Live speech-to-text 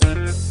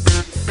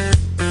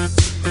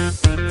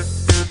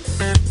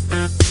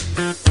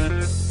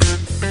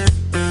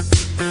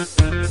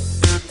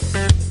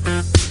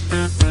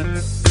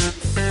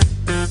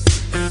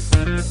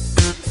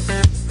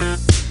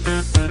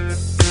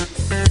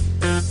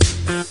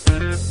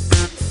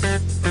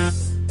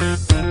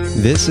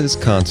This is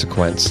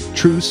Consequence,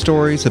 true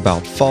stories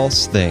about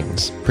false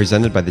things,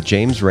 presented by the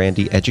James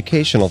Randi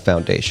Educational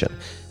Foundation.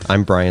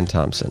 I'm Brian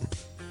Thompson.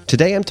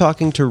 Today I'm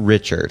talking to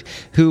Richard,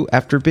 who,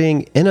 after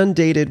being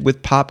inundated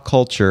with pop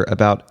culture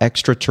about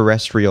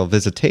extraterrestrial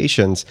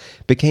visitations,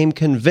 became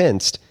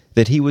convinced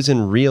that he was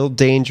in real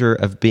danger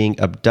of being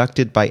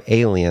abducted by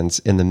aliens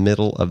in the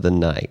middle of the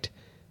night,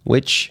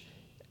 which,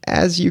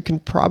 as you can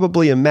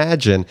probably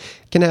imagine,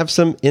 can have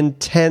some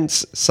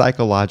intense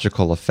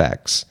psychological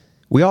effects.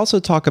 We also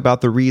talk about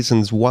the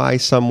reasons why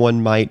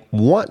someone might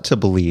want to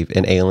believe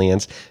in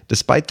aliens,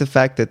 despite the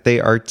fact that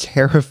they are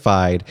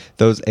terrified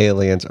those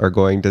aliens are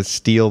going to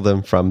steal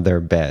them from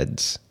their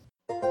beds.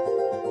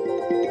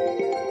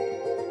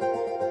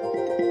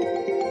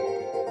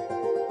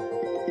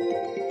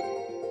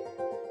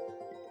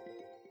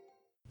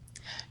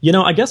 You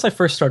know, I guess I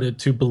first started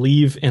to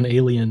believe in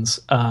aliens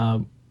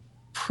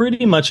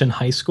pretty much in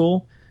high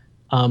school.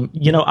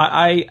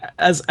 I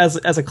as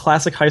a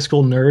classic high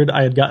school nerd,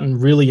 I had gotten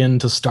really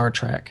into Star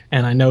Trek,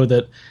 and I know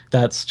that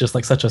that's just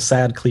like such a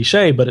sad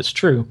cliche, but it's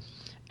true.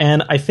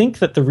 And I think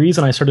that the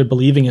reason I started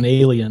believing in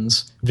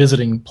aliens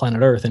visiting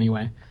planet Earth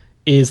anyway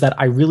is that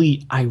I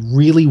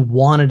really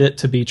wanted it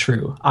to be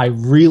true. I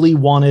really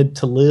wanted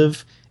to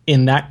live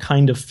in that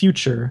kind of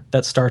future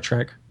that Star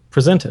Trek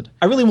presented.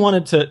 I really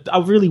wanted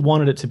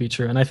it to be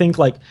true. And I think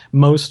like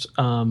most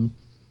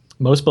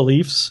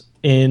beliefs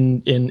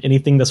in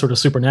anything that's sort of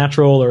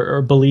supernatural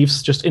or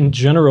beliefs just in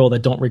general that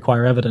don't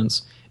require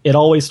evidence, it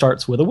always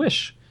starts with a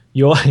wish.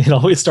 It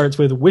always starts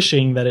with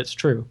wishing that it's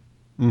true.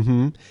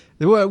 Mm-hmm.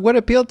 What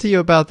appealed to you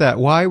about that?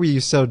 Why were you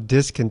so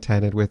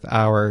discontented with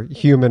our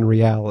human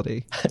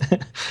reality?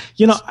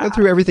 Go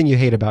through everything you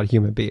hate about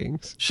human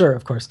beings. Sure,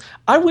 of course.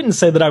 I wouldn't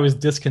say that I was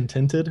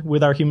discontented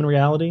with our human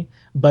reality,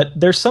 but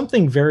there's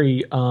something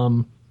very...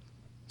 Okay,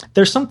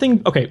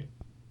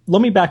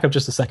 let me back up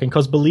just a second,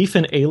 because belief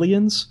in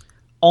aliens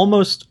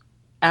almost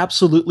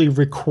absolutely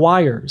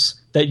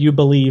requires that you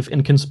believe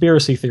in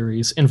conspiracy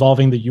theories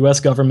involving the U.S.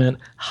 government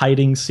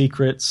hiding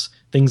secrets,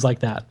 things like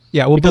that.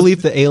 Yeah, well,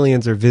 believe that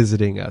aliens are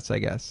visiting us, I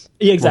guess.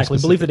 Yeah, exactly.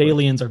 Believe that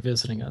aliens are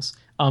visiting us.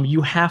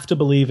 You have to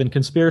believe in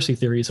conspiracy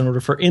theories in order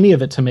for any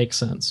of it to make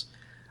sense.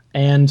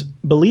 And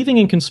believing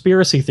in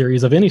conspiracy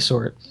theories of any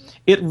sort,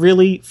 it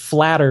really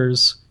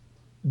flatters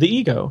the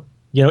ego.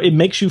 You know, it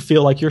makes you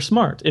feel like you're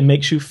smart. It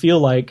makes you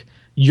feel like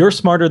you're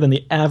smarter than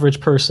the average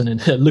person,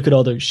 and look at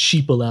all those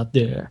sheeple out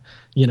there,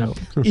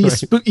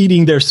 right,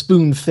 eating their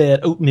spoon-fed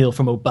oatmeal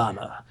from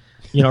Obama,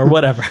 or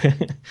whatever.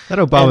 That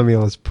Obama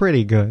meal is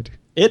pretty good.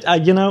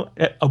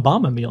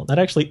 Obama meal.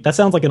 That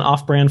sounds like an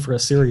off-brand for a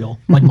cereal,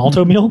 like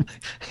Malto meal.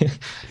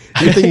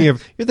 You're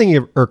thinking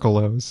of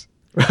Urkelos.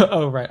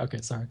 Oh, right.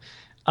 Okay, sorry.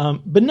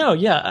 But no,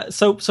 yeah.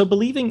 So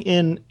believing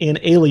in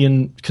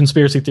alien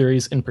conspiracy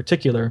theories in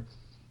particular,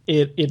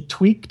 it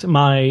tweaked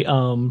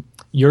my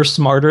you're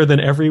smarter than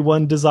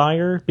everyone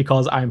desire,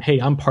 because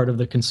I'm part of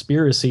the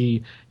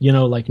conspiracy,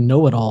 like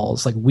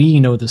know-it-alls, like we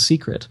know the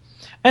secret.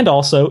 And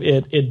also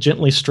it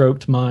gently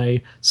stroked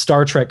my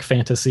Star Trek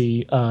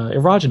fantasy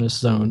erogenous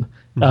zone.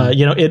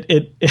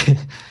 Mm-hmm.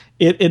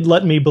 It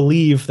let me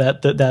believe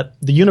that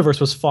the universe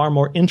was far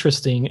more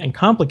interesting and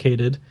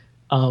complicated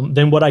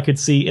than what I could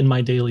see in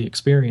my daily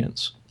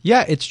experience.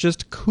 Yeah, it's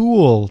just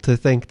cool to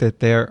think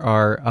that there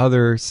are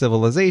other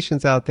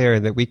civilizations out there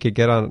and that we could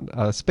get on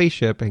a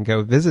spaceship and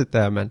go visit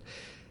them. And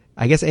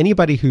I guess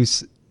anybody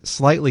who's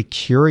slightly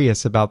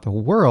curious about the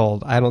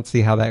world, I don't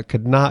see how that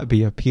could not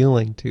be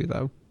appealing to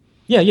them.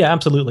 Yeah,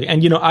 absolutely.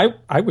 And,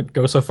 I would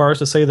go so far as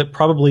to say that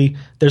probably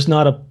there's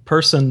not a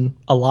person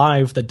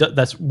alive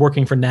that's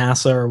working for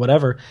NASA or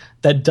whatever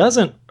that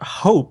doesn't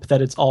hope that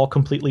it's all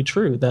completely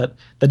true, that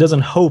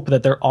doesn't hope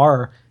that there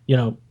are,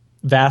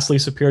 vastly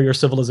superior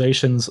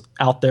civilizations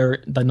out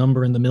there, the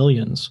number in the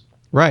millions.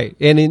 Right.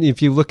 And if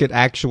you look at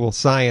actual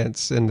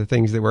science and the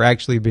things that were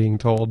actually being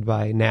told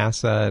by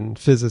NASA and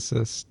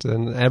physicists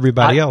and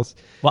everybody else.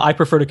 Well, I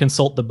prefer to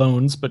consult the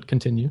bones, but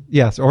continue.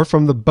 Yes, or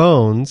from the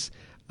bones,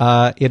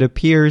 it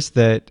appears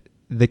that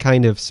the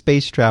kind of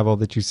space travel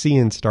that you see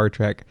in Star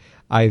Trek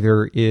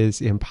either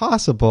is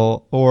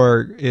impossible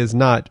or is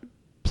not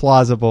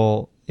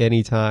plausible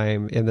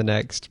anytime in the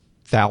next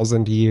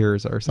 1,000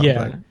 years or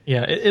something.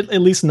 Yeah.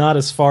 At least not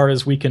as far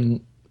as we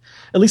can.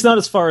 At least not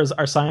as far as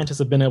our scientists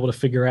have been able to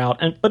figure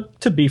out. But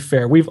to be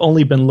fair, we've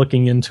only been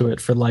looking into it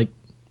for like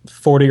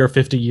 40 or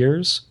 50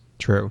 years.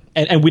 True.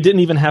 And we didn't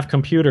even have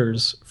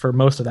computers for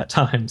most of that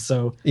time.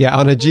 So yeah,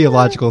 on a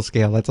geological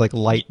scale, that's like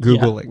light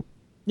Googling.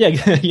 Yeah,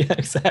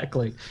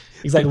 exactly.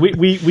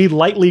 We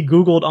lightly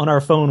Googled on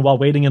our phone while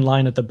waiting in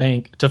line at the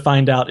bank to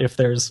find out if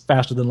there's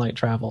faster than light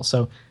travel.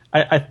 So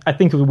I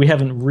think we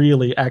haven't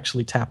really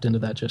actually tapped into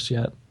that just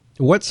yet.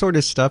 What sort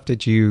of stuff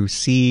did you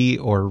see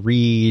or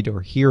read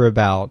or hear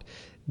about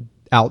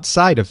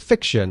outside of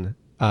fiction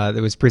that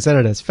was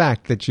presented as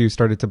fact that you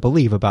started to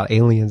believe about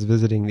aliens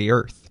visiting the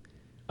Earth?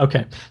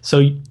 Okay,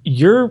 so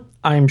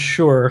I'm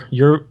sure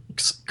you're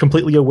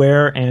completely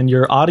aware, and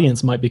your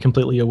audience might be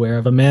completely aware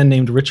of a man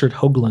named Richard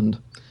Hoagland.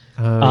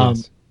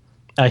 Yes.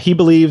 He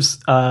believes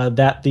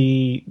that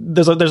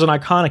there's an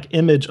iconic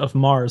image of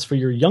Mars for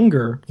your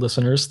younger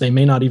listeners. They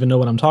may not even know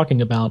what I'm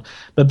talking about,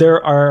 but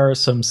there are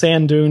some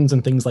sand dunes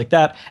and things like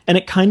that, and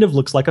it kind of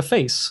looks like a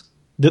face.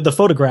 The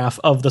photograph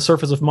of the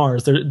surface of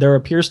Mars, there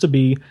appears to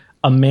be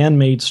a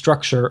man-made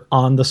structure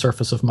on the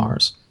surface of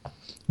Mars.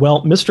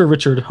 Well, Mr.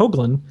 Richard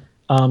Hoagland,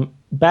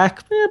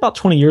 back about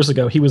 20 years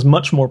ago, he was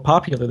much more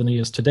popular than he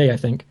is today, I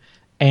think,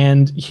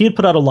 and he had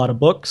put out a lot of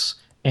books.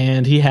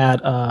 And he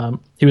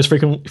was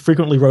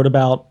frequently wrote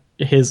about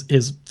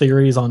his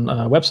theories on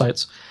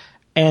websites,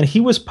 and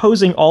he was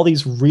posing all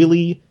these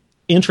really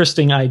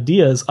interesting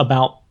ideas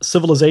about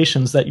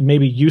civilizations that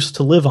maybe used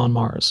to live on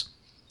Mars.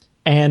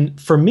 And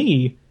for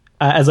me,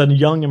 as a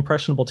young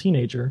impressionable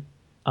teenager,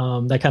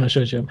 that kind of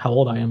shows you how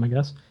old I am, I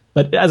guess.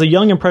 But as a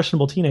young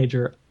impressionable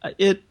teenager,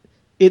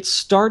 it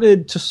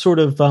started to sort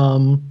of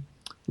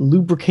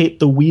lubricate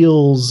the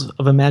wheels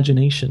of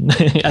imagination,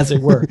 as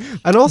it were.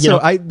 And also,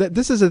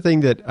 this is a thing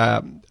that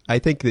I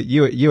think that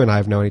you and I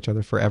have known each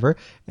other forever,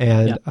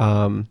 and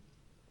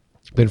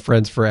been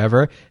friends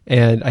forever.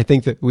 And I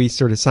think that we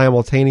sort of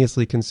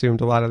simultaneously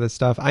consumed a lot of this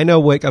stuff. I know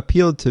what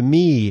appealed to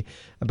me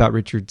about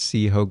Richard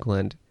C.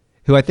 Hoagland,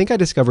 who I think I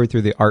discovered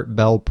through the Art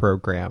Bell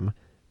program.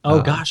 Oh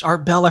gosh,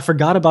 Art Bell! I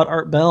forgot about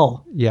Art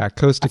Bell. Yeah,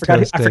 Coast to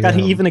Coast. I forgot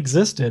he even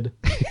existed.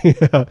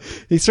 Yeah,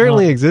 he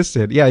certainly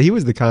existed. Yeah, he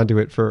was the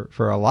conduit for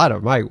a lot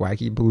of my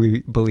wacky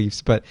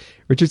beliefs. But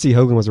Richard C.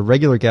 Hoagland was a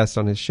regular guest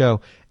on his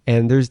show,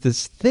 and there's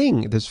this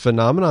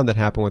phenomenon that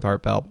happened with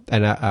Art Bell,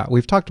 and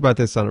we've talked about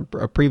this on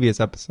a previous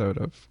episode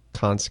of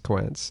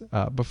Consequence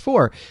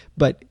before.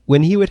 But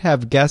when he would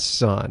have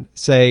guests on,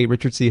 say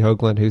Richard C.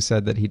 Hoagland, who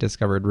said that he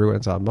discovered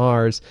ruins on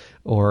Mars,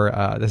 or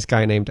this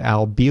guy named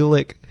Al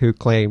Bielek, who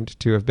claimed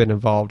to have been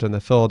involved in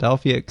the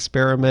Philadelphia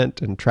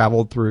experiment and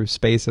traveled through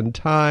space and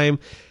time,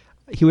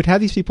 he would have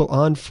these people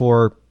on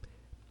for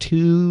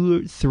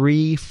 2,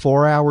 3,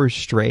 4 hours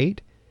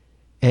straight.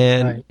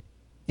 And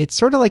it's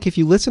sort of like if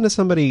you listen to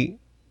somebody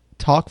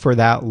talk for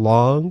that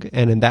long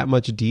and in that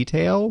much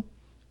detail,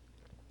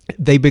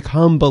 they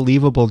become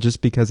believable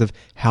just because of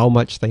how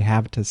much they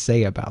have to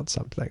say about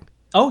something.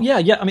 Oh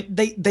yeah. I mean,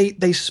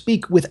 they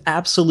speak with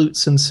absolute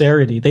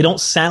sincerity. They don't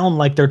sound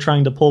like they're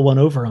trying to pull one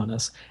over on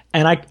us.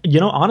 And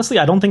honestly,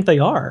 I don't think they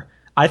are.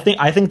 I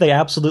think they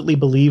absolutely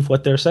believe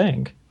what they're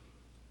saying.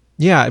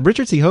 Yeah,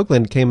 Richard C.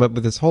 Hoagland came up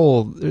with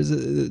there's a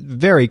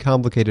very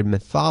complicated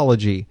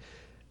mythology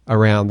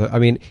around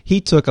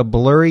he took a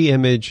blurry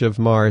image of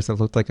Mars that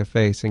looked like a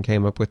face and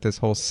came up with this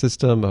whole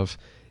system of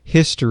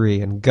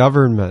history and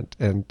government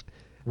and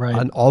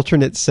an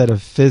alternate set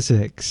of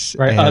physics.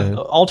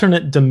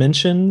 Alternate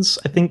dimensions.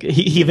 I think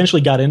he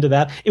eventually got into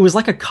that. It was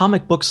like a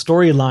comic book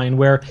storyline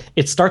where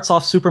it starts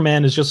off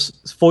Superman is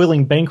just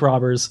foiling bank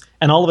robbers,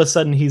 and all of a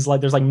sudden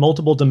there's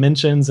multiple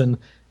dimensions and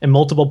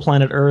multiple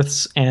planet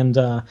Earths, and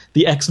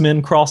the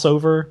X-Men cross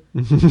over.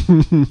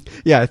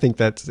 Yeah, I think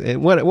that's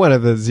one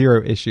of the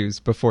zero issues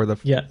before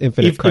the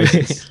Infinite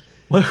Crisis.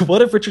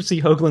 What if Richard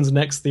C. Hoagland's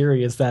next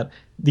theory is that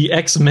the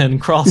X-Men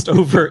crossed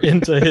over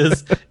into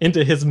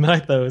his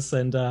mythos,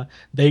 and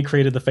they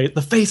created the face?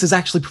 The face is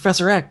actually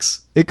Professor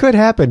X. It could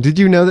happen. Did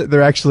you know that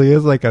there actually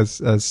is like a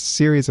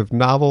series of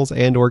novels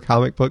and or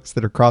comic books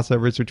that are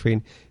crossovers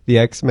between the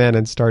X-Men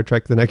and Star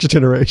Trek: The Next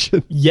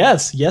Generation?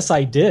 Yes,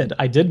 I did.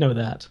 I did know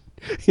that.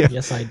 Yeah.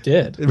 Yes, I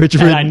did.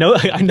 And I know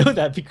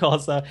that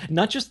because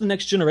not just The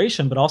Next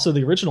Generation, but also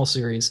the original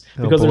series.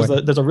 Because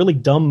there's a really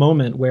dumb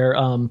moment where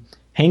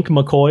Hank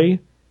McCoy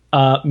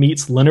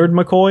meets Leonard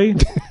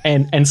McCoy,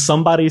 and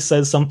somebody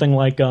says something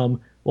like,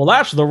 well,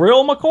 that's the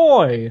real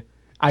McCoy.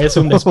 I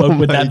assume they spoke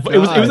with that. It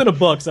was in a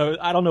book, so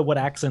I don't know what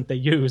accent they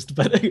used,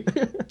 but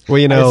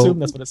well, I assume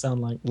that's what it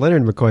sounded like.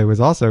 Leonard McCoy was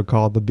also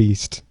called the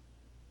Beast.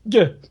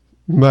 Yeah.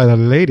 By the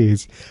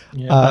ladies.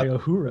 Yeah, by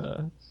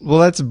Uhura. Well,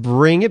 let's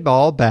bring it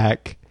all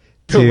back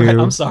to...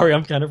 I'm sorry,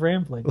 I'm kind of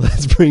rambling.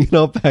 Let's bring it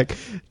all back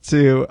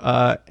to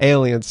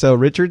Aliens. So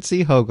Richard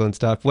C. Hoagland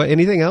stuff.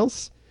 Anything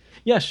else?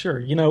 Yeah, sure.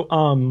 You,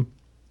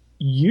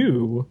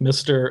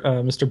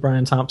 Mr.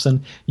 Brian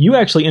Thompson, you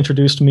actually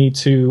introduced me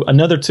to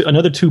another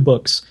two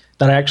books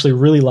that I actually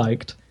really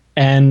liked.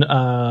 And,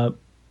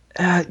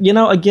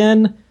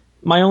 again,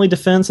 my only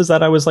defense is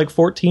that I was like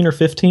 14 or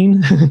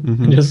 15.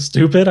 Mm-hmm. Just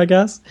stupid, I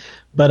guess.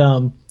 But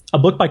a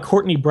book by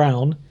Courtney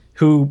Brown,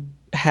 who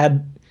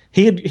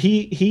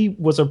he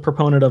was a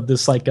proponent of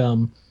this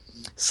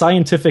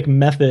scientific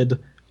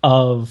method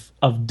of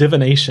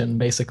divination,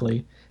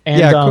 basically.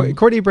 And,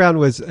 Courtney Brown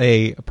was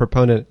a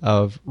proponent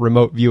of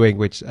remote viewing,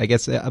 which I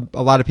guess a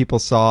lot of people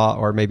saw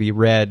or maybe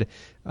read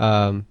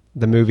the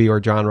movie or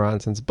John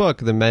Ronson's book,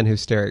 The Men Who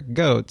Stare at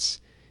Goats,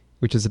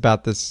 which is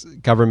about this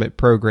government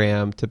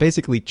program to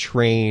basically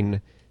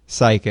train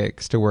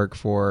psychics to work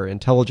for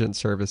intelligence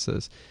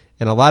services.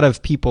 And a lot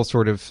of people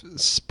sort of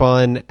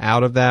spun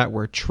out of that,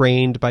 were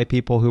trained by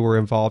people who were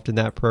involved in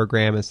that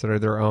program instead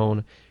of their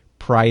own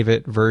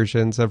private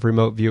versions of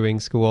remote viewing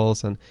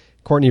schools. And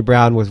Courtney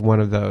Brown was one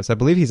of those. I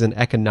believe he's an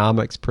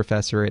economics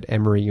professor at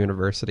Emory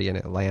University in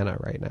Atlanta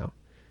right now.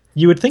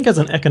 You would think as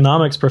an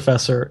economics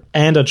professor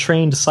and a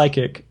trained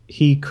psychic,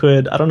 he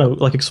could, I don't know,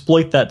 like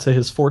exploit that to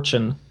his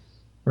fortune,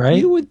 right?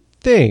 You would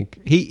think.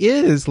 He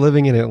is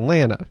living in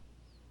Atlanta.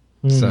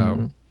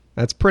 So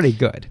that's pretty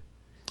good.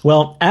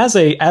 Well, as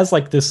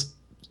like this,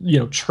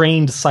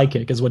 trained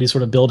psychic is what he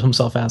sort of billed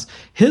himself as.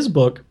 His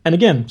book, and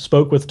again,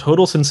 spoke with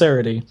total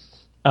sincerity,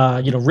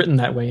 written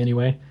that way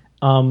anyway.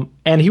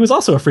 And he was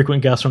also a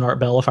frequent guest on Art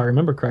Bell, if I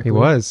remember correctly.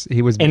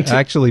 He was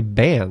actually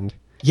banned.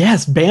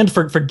 Yes, banned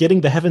for getting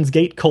the Heaven's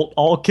Gate cult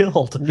all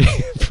killed.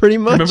 Pretty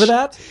much. Remember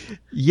that?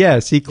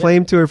 Yes, he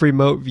claimed to have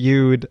remote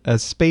viewed a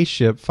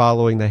spaceship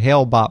following the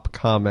Hale-Bopp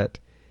comet.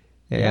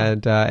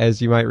 And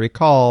as you might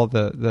recall,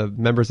 the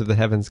members of the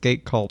Heaven's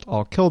Gate cult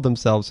all killed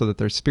themselves so that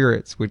their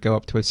spirits would go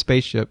up to a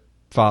spaceship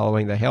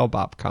following the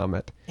Hale-Bopp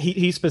comet.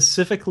 He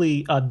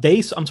specifically,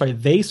 they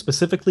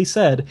specifically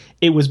said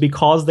it was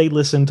because they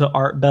listened to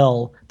Art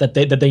Bell that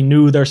they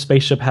knew their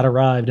spaceship had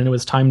arrived and it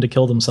was time to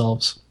kill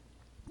themselves.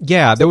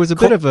 Yeah, there was a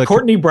bit of a...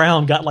 Courtney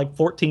Brown got like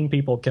 14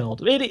 people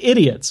killed.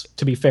 Idiots,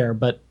 to be fair,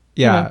 but...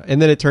 Yeah,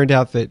 and then it turned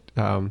out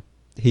that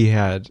he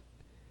had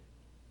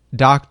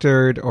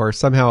doctored or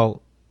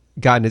somehow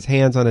gotten his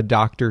hands on a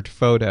doctored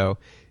photo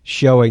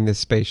showing the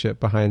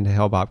spaceship behind the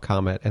Hale-Bopp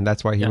comet, and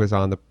that's why he was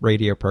on the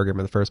radio program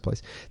in the first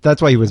place.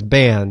 That's why he was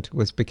banned,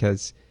 was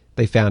because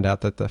they found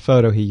out that the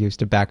photo he used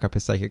to back up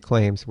his psychic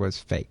claims was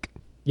fake.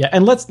 Yeah,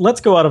 and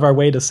let's go out of our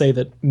way to say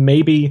that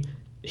maybe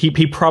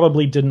he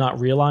probably did not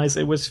realize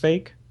it was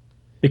fake.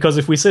 Because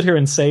if we sit here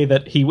and say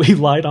that he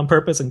lied on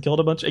purpose and got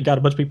a bunch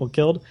of people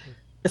killed,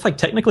 it's like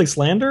technically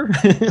slander.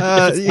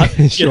 If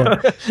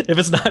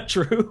it's not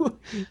true.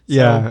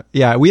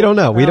 Yeah, we don't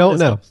know. We don't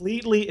know.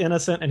 Completely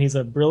innocent, and he's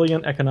a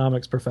brilliant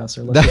economics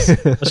professor. Let's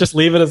just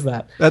leave it as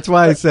that. That's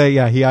why I say,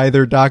 he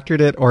either doctored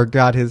it or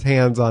got his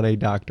hands on a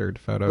doctored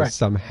photo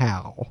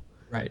somehow.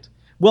 Right.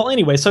 Well,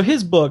 anyway, so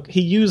his book,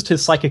 he used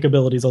his psychic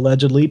abilities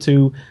allegedly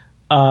to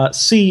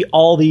see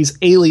all these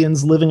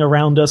aliens living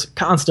around us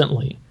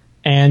constantly.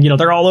 And,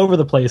 they're all over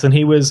the place. And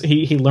he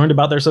learned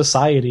about their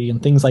society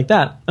and things like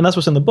that. And that's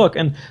what's in the book.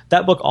 And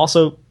that book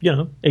also,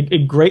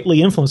 it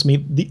greatly influenced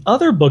me. The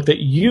other book that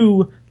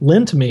you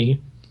lent me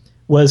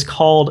was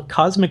called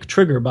Cosmic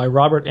Trigger by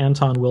Robert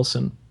Anton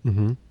Wilson.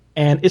 Mm-hmm.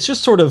 And it's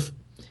just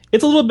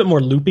it's a little bit more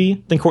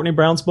loopy than Courtney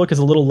Brown's book. It's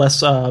a little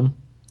less, I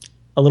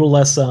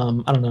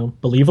don't know,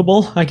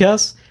 believable, I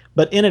guess.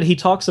 But in it, he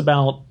talks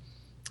about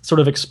sort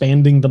of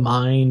expanding the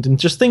mind and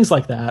just things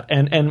like that.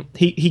 And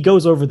he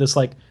goes over this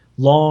like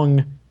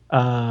long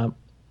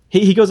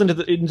he goes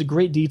into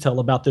great detail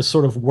about this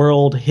sort of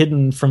world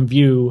hidden from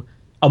view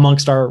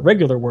amongst our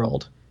regular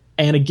world.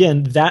 And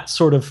again, that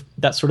sort of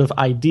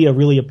idea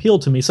really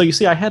appealed to me. So you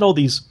see, I had all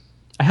these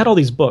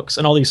books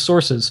and all these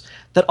sources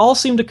that all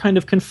seem to kind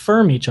of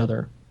confirm each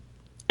other.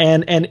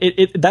 And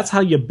that's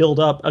how you build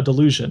up a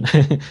delusion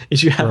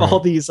is you have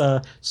all these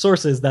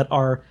sources that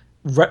are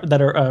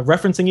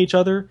referencing each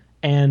other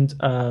and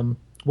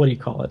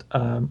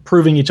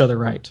proving each other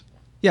right.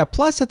 Yeah,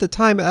 plus at the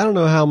time, I don't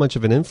know how much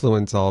of an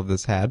influence all of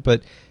this had,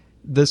 but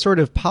the sort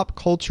of pop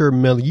culture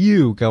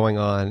milieu going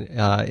on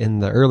in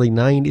the early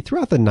 90s,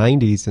 throughout the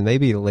 90s and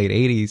maybe the late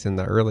 80s and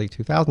the early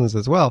 2000s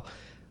as well,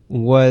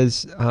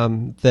 was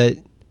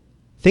that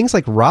things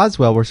like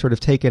Roswell were sort of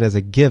taken as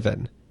a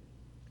given.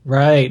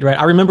 Right.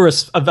 I remember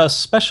a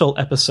special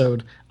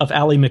episode of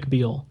Ally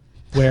McBeal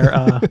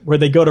where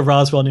they go to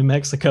Roswell, New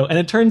Mexico, and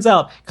it turns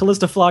out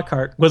Callista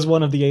Flockhart was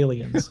one of the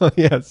aliens. Oh,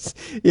 yes.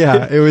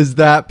 Yeah, it was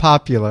that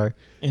popular.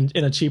 In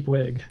a cheap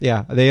wig.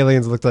 Yeah, the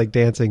aliens looked like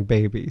dancing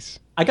babies.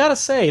 I gotta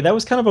say, that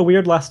was kind of a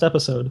weird last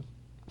episode.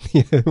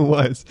 Yeah, it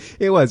was.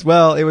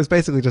 Well, it was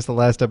basically just the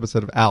last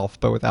episode of Alf,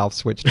 but with Alf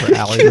switched for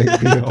Ally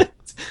McBeal.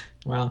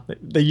 Wow.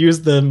 They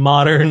used the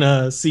modern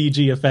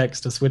CG effects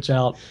to switch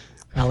out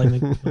Ally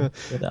McBeal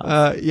with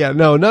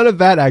Alf. None of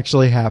that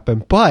actually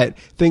happened. But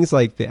things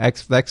like the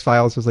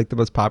X-Files was like the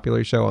most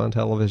popular show on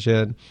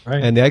television.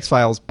 Right. And the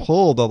X-Files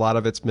pulled a lot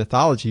of its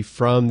mythology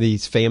from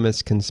these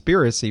famous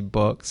conspiracy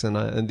books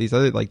and these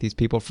other, like these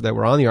people that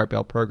were on the Art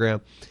Bell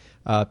program.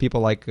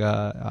 People like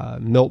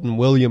Milton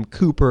William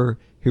Cooper,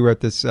 who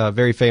wrote this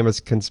very famous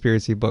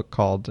conspiracy book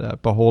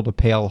called Behold a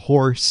Pale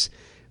Horse,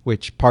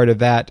 which part of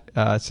that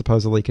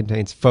supposedly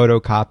contains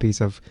photocopies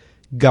of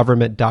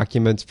government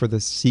documents for the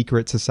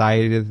secret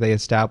society that they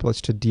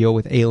established to deal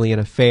with alien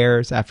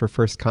affairs after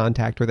first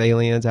contact with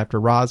aliens after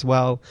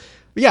Roswell.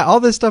 But yeah, all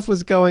this stuff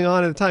was going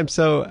on at the time.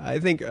 So I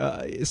think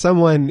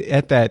someone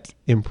at that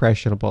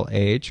impressionable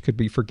age could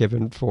be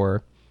forgiven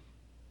for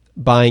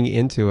buying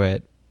into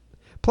it.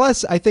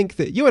 Plus, I think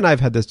that you and I have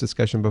had this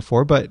discussion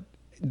before, but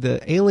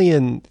the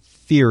alien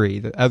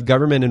theory of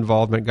government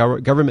involvement,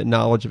 government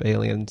knowledge of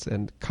aliens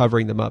and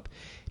covering them up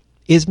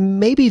is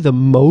maybe the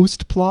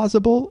most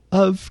plausible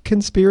of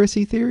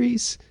conspiracy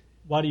theories.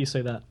 Why do you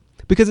say that?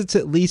 Because it's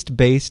at least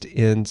based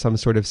in some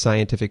sort of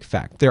scientific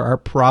fact. There are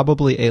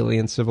probably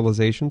alien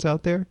civilizations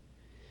out there.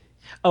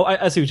 Oh,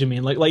 I see what you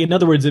mean. Like in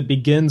other words, it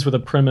begins with a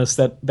premise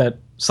that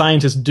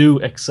scientists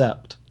do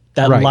accept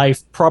that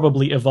life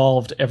probably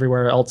evolved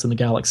everywhere else in the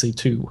galaxy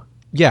too.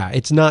 Yeah,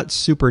 it's not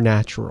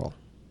supernatural.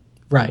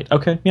 Right.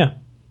 Okay. Yeah.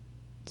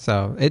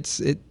 So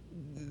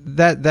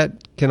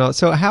that can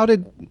also, how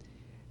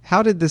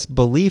did this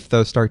belief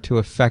though start to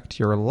affect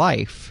your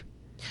life?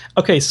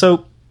 Okay,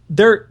 so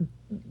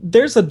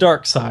there's a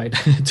dark side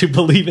to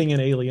believing in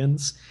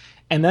aliens,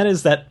 and that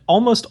is that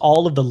almost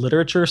all of the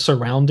literature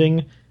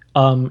surrounding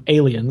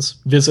aliens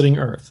visiting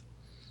Earth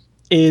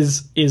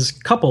is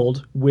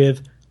coupled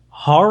with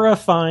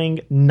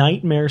horrifying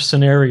nightmare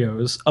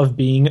scenarios of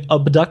being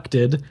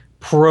abducted,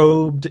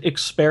 probed,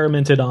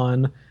 experimented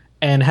on,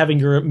 and having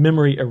your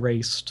memory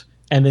erased.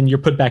 And then you're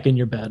put back in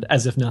your bed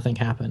as if nothing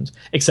happened.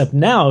 Except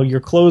now your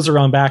clothes are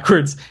on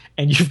backwards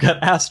and you've got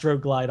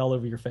Astroglide all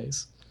over your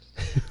face.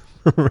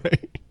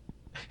 Right.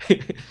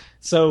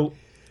 So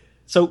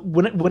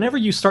whenever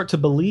you start to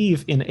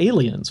believe in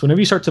aliens,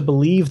 whenever you start to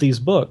believe these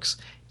books,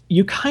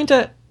 you kind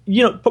of,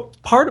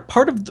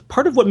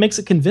 part of what makes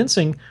it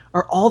convincing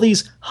are all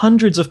these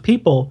hundreds of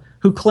people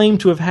who claim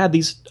to have had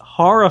these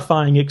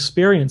horrifying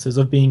experiences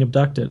of being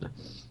abducted.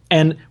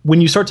 And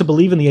when you start to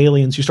believe in the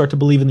aliens, you start to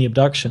believe in the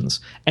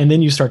abductions, and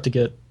then you start to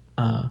get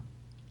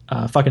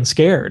fucking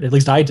scared. At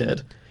least I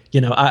did.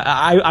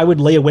 I would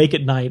lay awake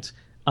at night,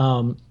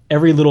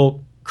 every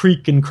little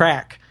creak and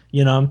crack.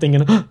 I'm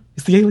thinking, oh,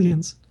 it's the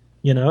aliens.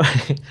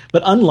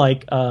 But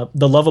unlike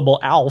the lovable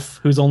Alf,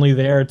 who's only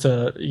there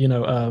to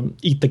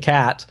eat the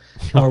cat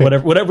or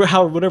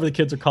whatever the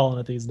kids are calling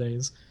it these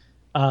days.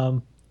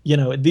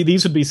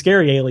 These would be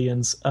scary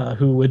aliens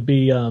who would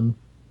be.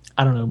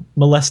 I don't know,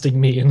 molesting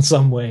me in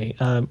some way,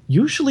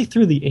 usually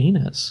through the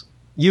anus.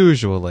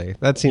 Usually.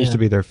 That seems to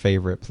be their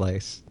favorite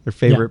place, their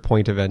favorite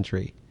point of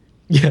entry.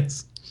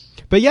 Yes.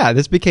 But yeah,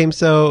 this became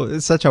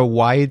such a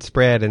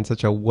widespread and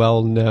such a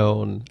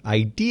well-known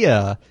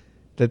idea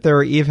that there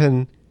were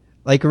even,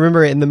 like,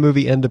 remember in the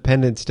movie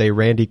Independence Day,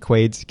 Randy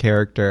Quaid's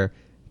character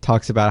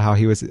talks about how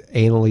he was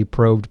anally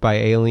probed by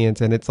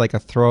aliens, and it's like a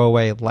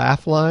throwaway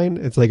laugh line.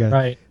 It's like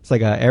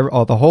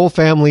the whole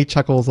family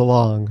chuckles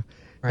along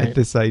at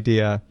this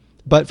idea.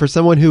 But for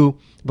someone who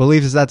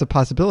believes that's a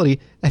possibility,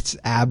 that's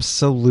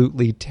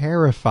absolutely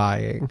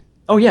terrifying.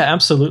 Oh yeah,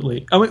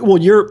 absolutely. I mean, well,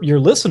 your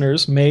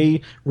listeners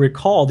may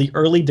recall the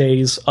early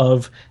days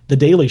of The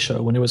Daily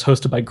Show when it was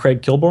hosted by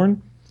Craig Kilborn.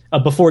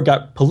 Before it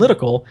got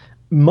political,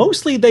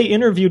 mostly they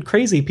interviewed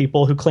crazy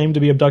people who claimed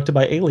to be abducted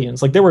by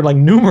aliens. Like there were like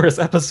numerous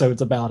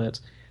episodes about it,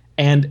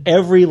 and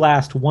every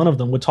last one of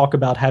them would talk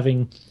about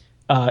having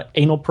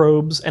anal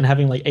probes and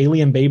having like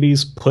alien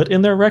babies put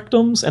in their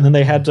rectums, and then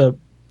they had to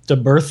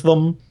birth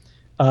them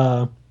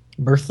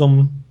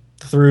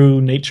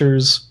through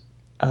nature's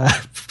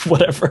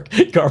whatever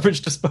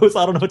garbage disposal.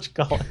 I don't know what you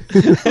call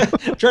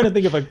it. I'm trying to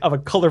think of a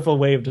colorful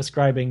way of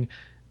describing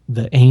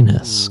the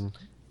anus.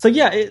 So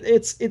yeah,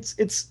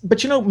 it's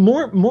but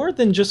more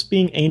than just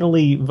being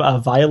anally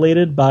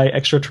violated by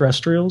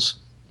extraterrestrials.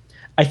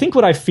 I think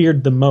what I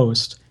feared the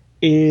most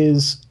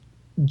is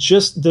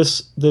just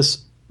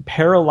this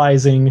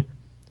paralyzing.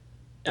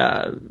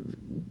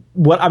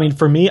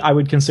 For me, I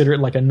would consider it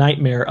like a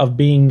nightmare of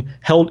being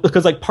held,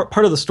 because like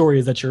part of the story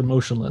is that you're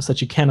emotionless,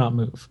 that you cannot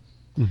move.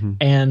 Mm-hmm.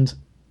 And,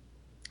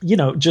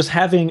 just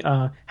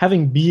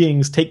having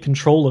beings take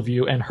control of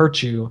you and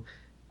hurt you,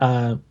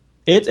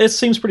 it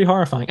seems pretty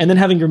horrifying. And then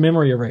having your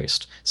memory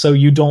erased so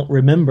you don't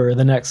remember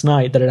the next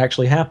night that it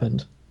actually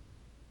happened.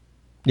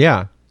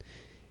 Yeah.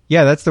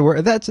 Yeah, that's the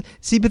word. But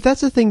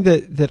that's the thing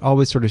that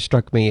always sort of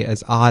struck me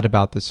as odd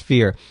about this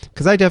fear,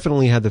 because I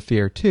definitely had the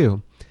fear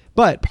too.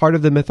 But part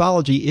of the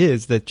mythology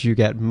is that you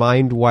get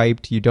mind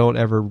wiped. You don't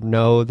ever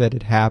know that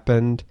it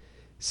happened.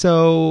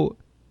 So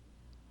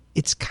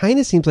it kind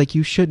of seems like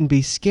you shouldn't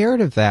be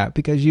scared of that,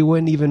 because you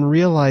wouldn't even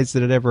realize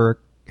that it ever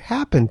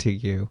happened to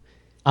you.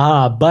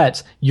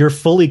 But you're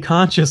fully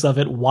conscious of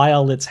it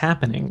while it's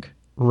happening.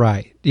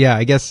 Right. Yeah,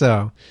 I guess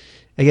so.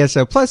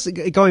 Plus,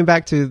 going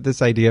back to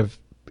this idea of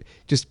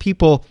just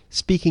people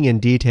speaking in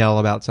detail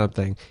about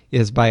something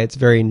is by its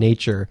very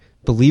nature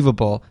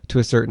believable to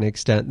a certain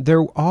extent.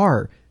 There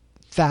are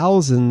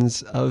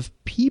thousands of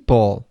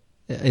people,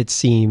 it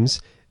seems,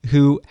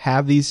 who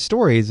have these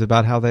stories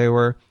about how they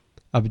were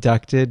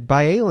abducted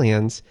by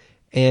aliens.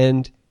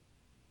 And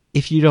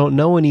if you don't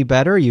know any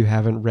better, you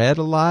haven't read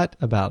a lot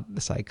about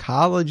the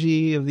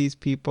psychology of these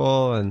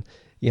people and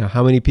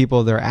how many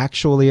people there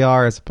actually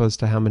are as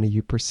opposed to how many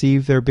you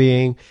perceive there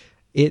being,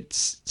 it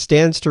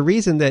stands to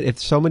reason that if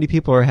so many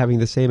people are having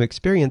the same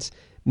experience,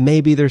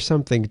 maybe there's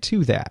something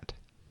to that.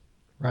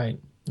 Right.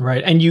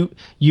 And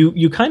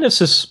you kind of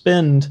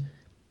suspend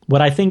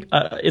what I think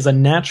is a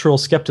natural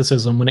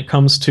skepticism when it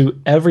comes to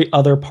every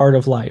other part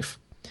of life.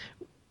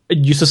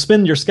 You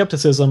suspend your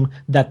skepticism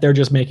that they're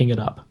just making it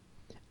up.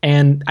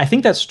 And I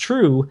think that's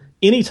true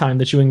anytime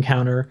that you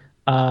encounter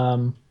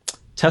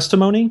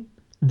testimony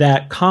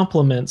that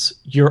complements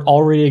your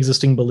already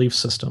existing belief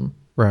system.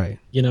 Right.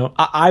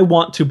 I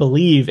want to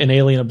believe in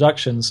alien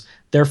abductions.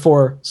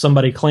 Therefore,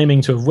 somebody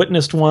claiming to have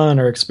witnessed one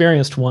or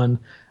experienced one,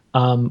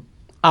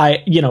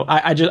 I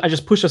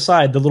just push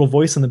aside the little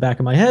voice in the back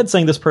of my head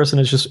saying this person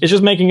is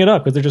just making it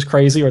up because they're just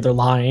crazy or they're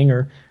lying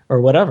or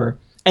whatever.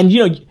 And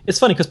it's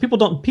funny because people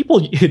don't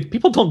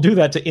do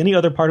that to any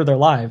other part of their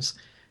lives.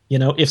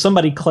 If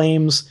somebody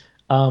claims,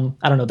 I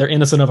don't know, they're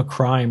innocent of a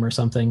crime or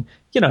something,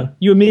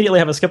 you immediately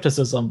have a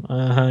skepticism.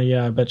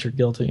 Yeah, I bet you're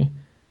guilty.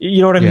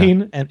 You know what I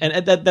mean?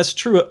 And that's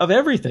true of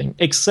everything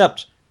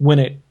except when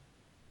it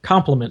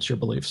complements your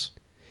beliefs.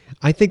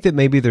 I think that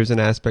maybe there's an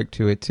aspect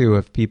to it too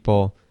of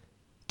people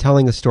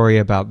telling a story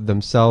about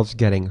themselves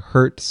getting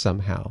hurt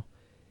somehow.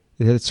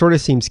 It sort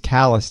of seems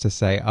callous to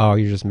say, oh,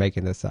 you're just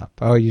making this up.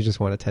 Oh, you just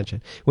want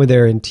attention. When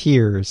they're in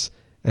tears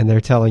and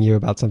they're telling you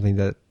about something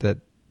that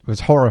was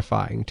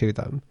horrifying to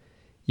them,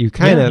 you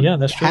kind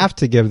of have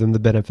to give them the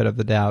benefit of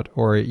the doubt,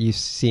 or you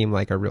seem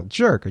like a real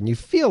jerk and you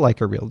feel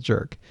like a real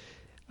jerk.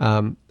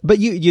 But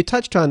you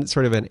touched on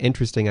sort of an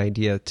interesting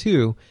idea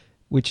too,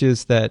 which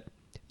is that,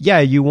 yeah,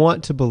 you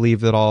want to believe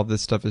that all of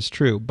this stuff is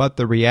true, but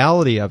the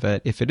reality of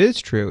it, if it is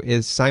true,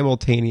 is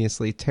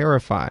simultaneously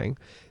terrifying.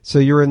 So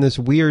you're in this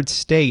weird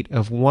state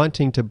of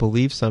wanting to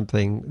believe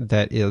something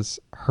that is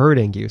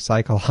hurting you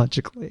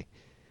psychologically.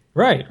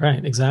 Right,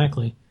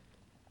 exactly.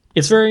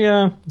 It's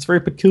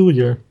very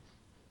peculiar.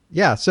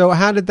 Yeah. So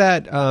how did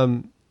that,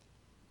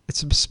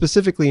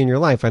 specifically in your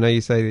life? I know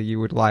you say that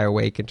you would lie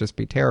awake and just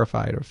be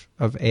terrified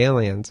of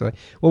aliens.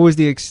 What was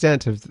the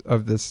extent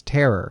of this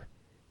terror?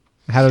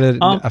 How did it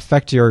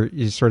affect your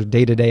sort of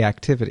day-to-day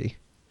activity?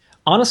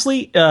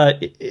 Honestly,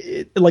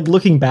 like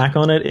looking back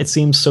on it, it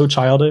seems so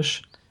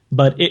childish,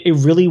 but it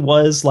really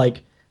was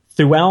like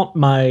throughout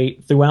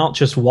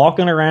just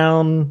walking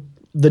around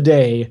the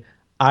day,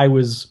 I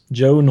was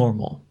Joe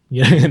Normal.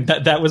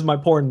 That was my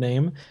porn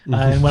name.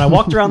 And when I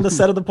walked around the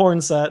set of the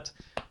porn set,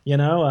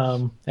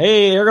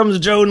 hey, here comes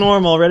Joe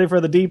Normal, ready for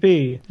the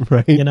DP.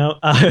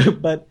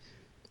 Right. But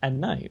at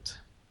night,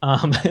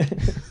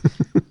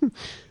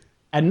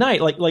 at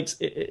night, like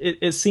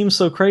it seems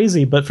so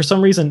crazy, but for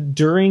some reason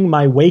during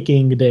my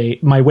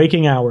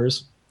waking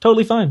hours,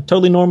 totally fine,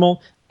 totally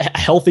normal,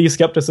 healthy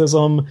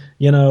skepticism,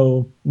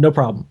 no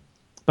problem.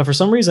 But for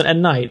some reason at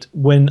night,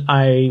 when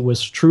I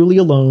was truly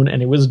alone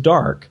and it was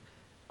dark,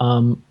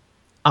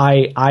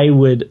 I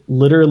would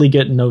literally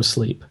get no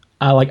sleep.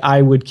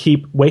 I would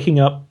keep waking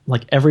up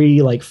like every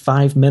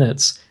 5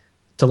 minutes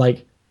to look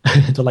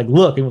and be like,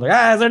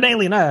 is there an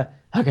alien?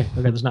 Okay,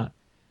 there's not.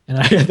 And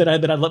then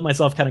I'd let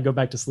myself kind of go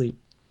back to sleep.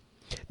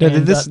 Now,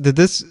 did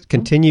this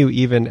continue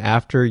even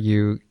after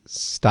you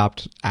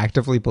stopped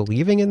actively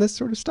believing in this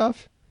sort of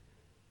stuff?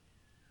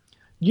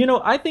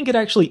 I think it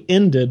actually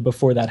ended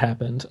before that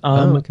happened.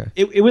 Okay.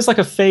 It was like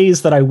a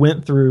phase that I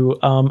went through,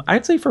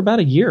 I'd say for about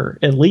a year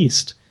at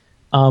least,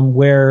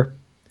 where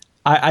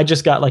I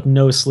just got like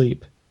no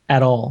sleep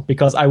at all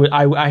because I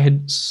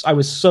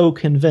was so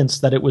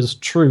convinced that it was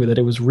true, that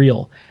it was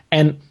real.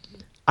 And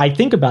I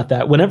think about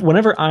that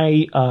whenever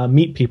I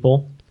meet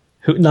people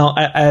who, now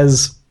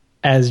as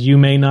you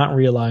may not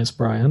realize,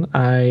 Brian,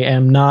 I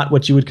am not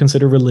what you would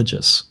consider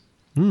religious.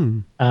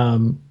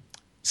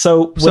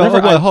 So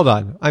hold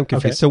on, I'm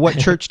confused. Okay. So what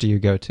church do you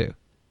go to?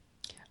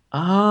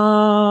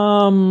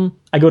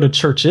 I go to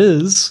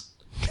churches.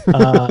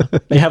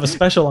 They have a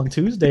special on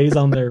Tuesdays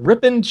on their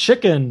Rippin'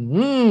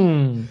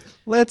 Chicken.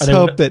 Let's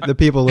hope that the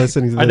people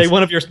listening to this... Are they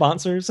one of your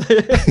sponsors?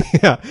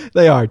 Yeah,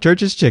 they are.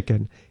 Church's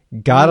Chicken.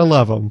 Gotta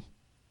love them.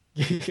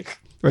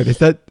 Wait, is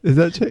that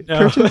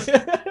Church's?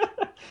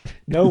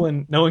 No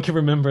one can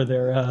remember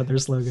their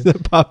slogan. The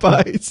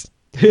Popeyes.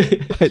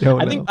 I don't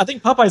know. I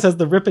think Popeyes has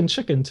the Rippin'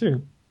 Chicken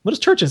too. What does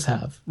Church's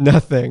have?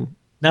 Nothing.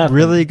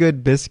 Really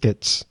good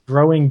biscuits.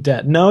 Growing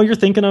debt. No, you're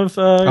thinking of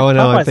oh no,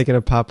 Popeyes. I'm thinking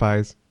of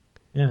Popeyes.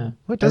 Yeah.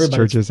 What does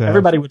Church's have?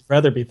 Everybody would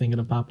rather be thinking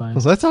of Popeyes.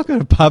 Well, let's talk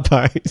about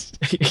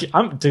Popeyes.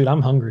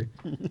 I'm hungry.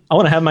 I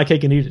want to have my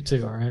cake and eat it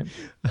too, all right?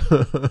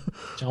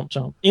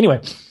 Chomp.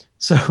 Anyway,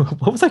 so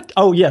what was that?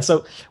 Oh yeah,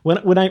 so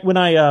when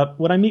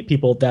I meet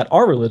people that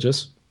are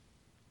religious,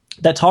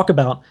 that talk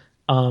about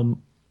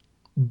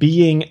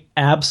being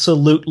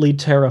absolutely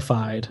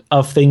terrified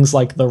of things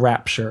like the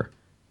rapture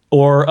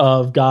or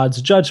of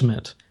God's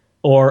judgment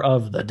or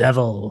of the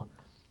devil,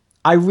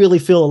 I really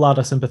feel a lot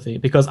of sympathy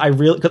because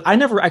I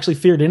never actually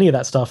feared any of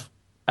that stuff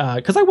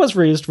because I was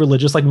raised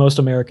religious like most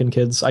American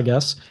kids, I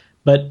guess,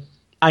 but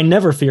I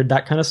never feared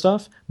that kind of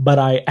stuff, but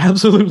I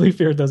absolutely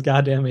feared those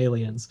goddamn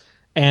aliens.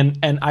 And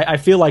I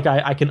feel like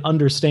I can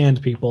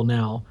understand people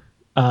now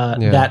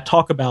that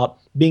talk about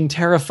being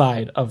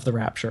terrified of the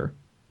rapture.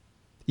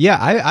 Yeah,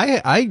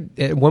 I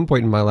at one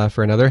point in my life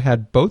or another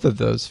had both of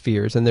those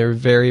fears, and they're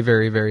very,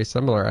 very, very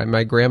similar.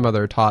 My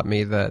grandmother taught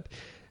me that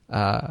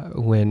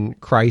when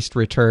Christ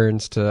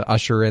returns to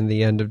usher in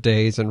the end of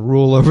days and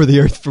rule over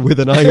the earth with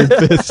an iron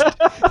fist.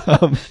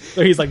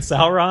 So he's like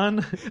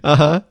Sauron?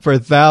 For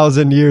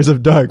 1,000 years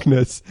of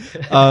darkness.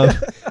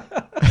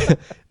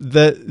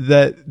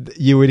 That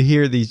you would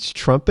hear these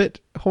trumpet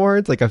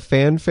horns, like a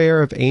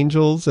fanfare of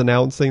angels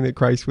announcing that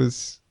Christ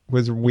was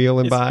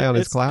wheeling by on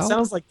his cloud. It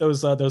sounds like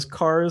those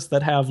cars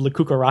that have La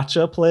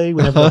Cucaracha play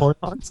whenever the horn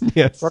honks.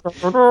 Yes.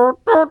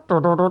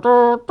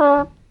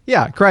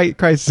 Yeah,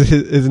 Christ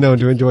is known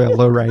to enjoy a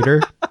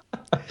lowrider.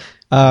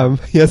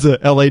 He has a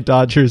LA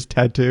Dodgers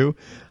tattoo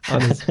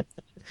on his forearm.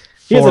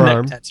 He has a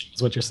neck tattoo,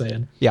 is what you're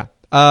saying. Yeah.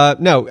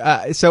 No.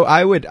 So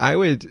I would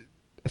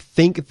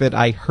think that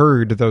I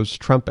heard those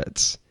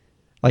trumpets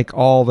like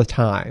all the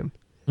time.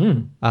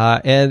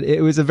 And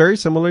it was a very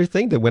similar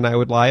thing that when I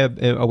would lie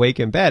awake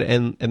in bed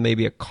and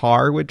maybe a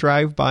car would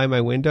drive by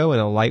my window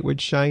and a light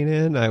would shine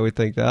in, I would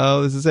think,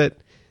 oh, this is it.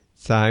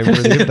 It's time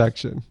for the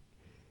abduction.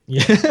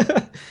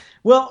 Yeah.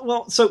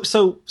 Well,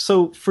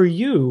 so for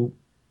you,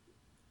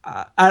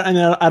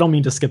 I don't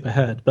mean to skip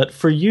ahead, but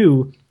for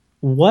you,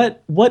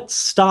 what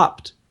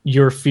stopped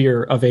your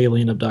fear of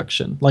alien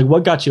abduction? Like,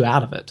 what got you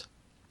out of it?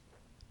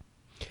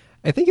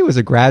 I think it was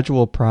a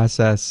gradual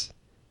process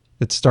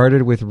that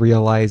started with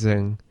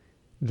realizing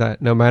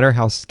that no matter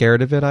how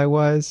scared of it I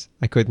was,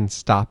 I couldn't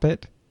stop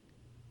it.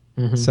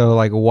 Mm-hmm. So,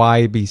 like,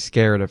 why be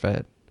scared of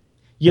it?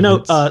 You know,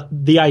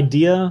 the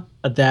idea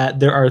that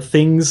there are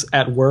things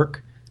at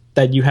work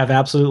that you have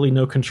absolutely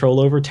no control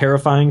over,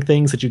 terrifying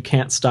things that you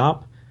can't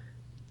stop,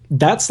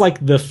 that's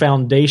like the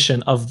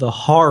foundation of the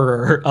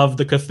horror of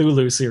the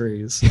Cthulhu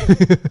series.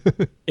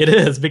 It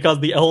is, because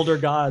the elder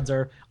gods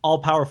are all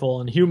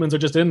powerful and humans are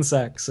just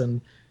insects.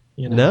 And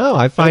you know, no,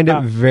 I find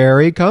it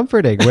very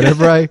comforting.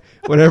 Whenever I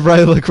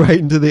look right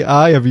into the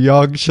eye of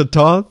Yog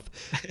Sothoth,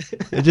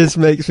 it just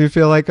makes me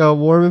feel like I'm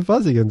warm and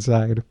fuzzy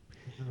inside.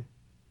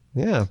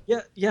 Yeah.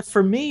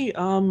 For me,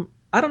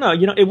 I don't know.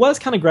 You know, it was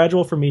kind of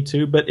gradual for me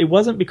too, but it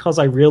wasn't because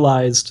I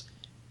realized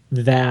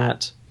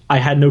that I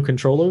had no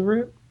control over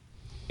it.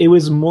 It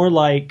was more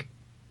like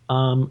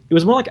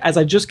as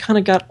I just kind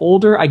of got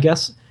older, I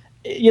guess.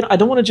 You know, I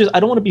don't want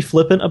to be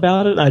flippant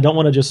about it. I don't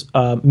want to just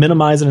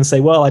minimize it and say,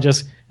 well, I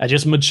just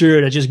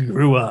matured. I just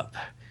grew up.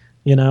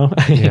 You know,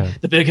 yeah.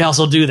 The big house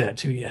will do that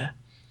to you.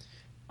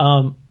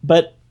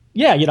 But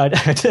yeah, you know,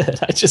 I did.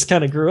 I just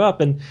kind of grew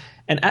up, and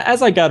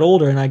as I got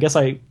older, and I guess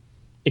I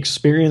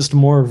experienced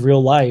more of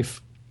real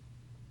life,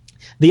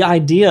 the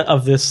idea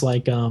of this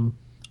like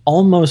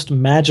almost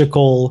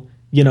magical,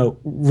 you know,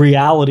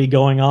 reality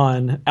going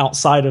on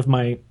outside of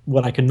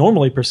what I can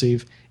normally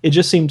perceive, it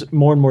just seemed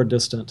more and more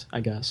distant, I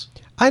guess.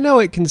 I know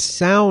it can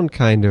sound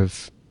kind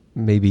of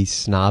maybe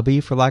snobby,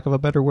 for lack of a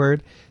better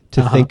word,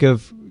 to think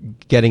of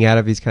getting out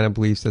of these kind of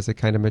beliefs as a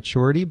kind of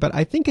maturity, but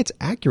I think it's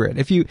accurate.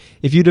 If you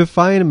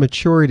define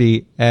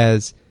maturity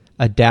as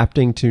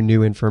adapting to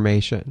new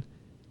information,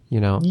 you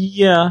know,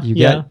 you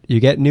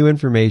get new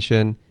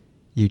information,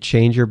 you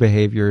change your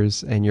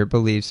behaviors and your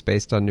beliefs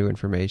based on new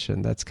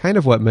information. That's kind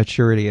of what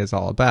maturity is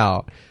all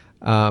about.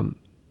 To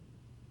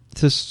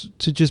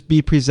just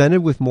be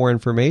presented with more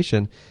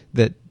information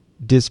that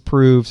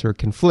disproves or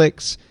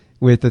conflicts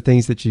with the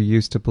things that you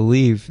used to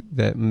believe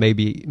that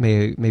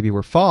maybe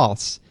were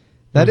false.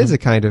 That is a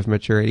kind of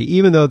maturity,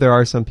 even though there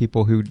are some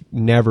people who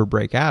never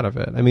break out of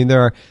it. I mean,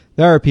 there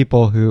are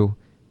people who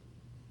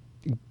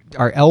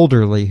are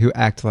elderly who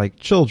act like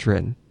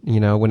children, you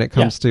know, when it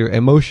comes to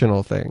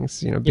emotional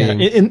things, you know,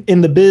 being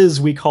in the biz,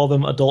 we call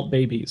them adult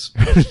babies,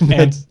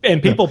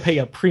 and people pay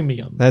a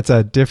premium. That's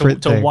a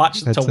different thing. To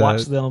watch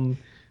them,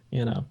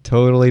 you know,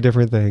 totally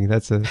different thing.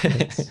 That's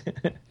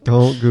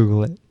don't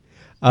Google it.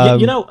 I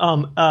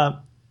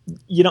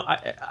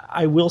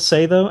will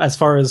say though, as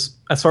far as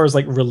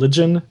like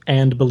religion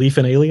and belief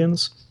in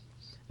aliens,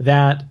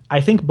 that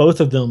I think both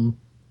of them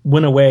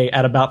went away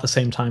at about the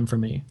same time for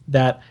me.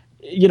 That,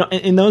 you know,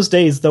 in those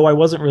days, though I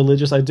wasn't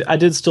religious, I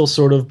did still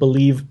sort of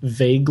believe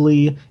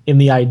vaguely in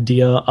the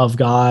idea of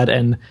God.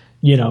 And,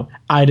 you know,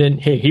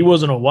 he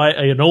wasn't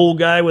an old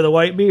guy with a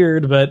white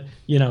beard, but,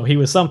 you know, he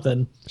was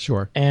something.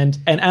 Sure. And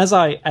as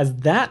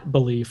that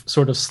belief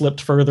sort of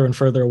slipped further and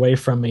further away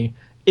from me,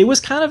 it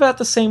was kind of at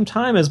the same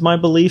time as my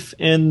belief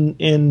in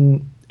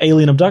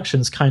alien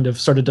abductions kind of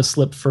started to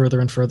slip further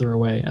and further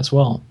away as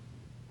well.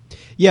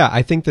 Yeah,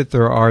 I think that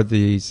there are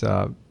these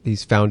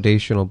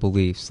foundational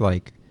beliefs,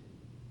 like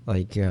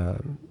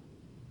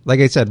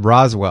I said,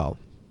 Roswell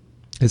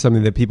is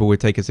something that people would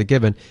take as a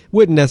given.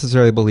 Wouldn't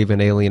necessarily believe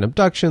in alien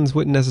abductions,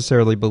 wouldn't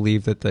necessarily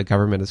believe that the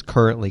government is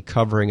currently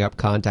covering up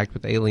contact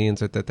with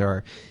aliens, or that there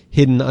are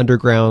hidden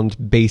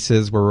underground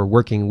bases where we're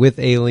working with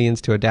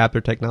aliens to adapt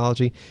their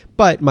technology,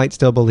 but might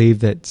still believe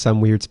that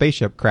some weird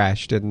spaceship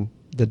crashed in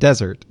the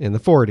desert in the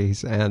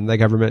 40s and the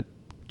government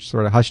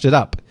sort of hushed it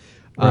up.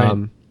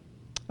 Right.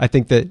 I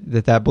think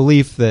that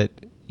belief that,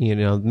 you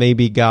know,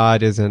 maybe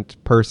God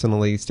isn't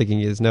personally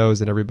sticking his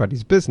nose in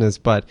everybody's business,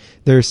 but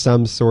there's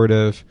some sort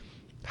of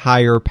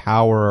higher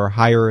power or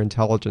higher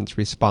intelligence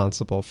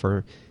responsible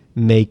for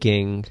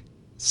making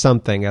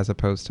something as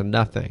opposed to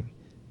nothing.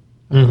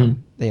 You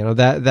know,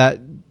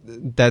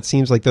 that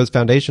seems like those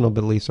foundational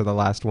beliefs are the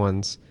last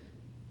ones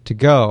to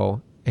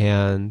go.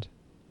 And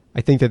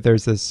I think that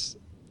there's this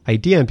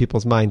idea in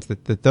people's minds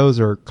that those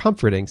are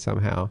comforting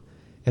somehow.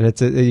 And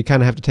you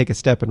kind of have to take a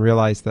step and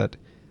realize that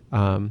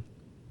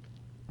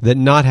that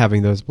not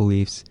having those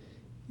beliefs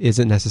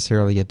isn't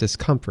necessarily a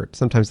discomfort.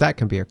 Sometimes that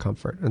can be a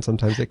comfort, and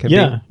sometimes it can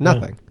be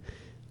nothing.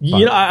 Yeah.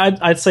 You know,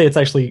 I'd say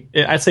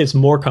it's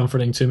more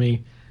comforting to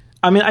me.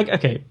 I mean,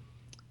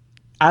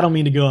 I don't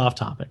mean to go off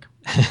topic,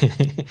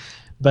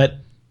 but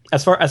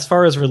as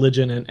far as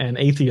religion and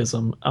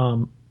atheism,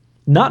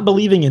 not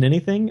believing in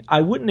anything,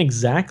 I wouldn't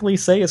exactly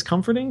say is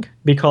comforting,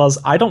 because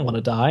I don't want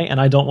to die, and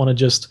I don't want to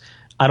just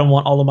I don't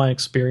want all of my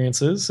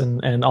experiences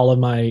and all of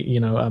my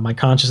my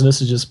consciousness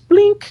to just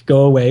blink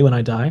go away when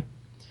I die.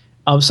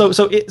 So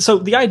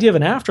the idea of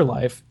an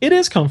afterlife, it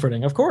is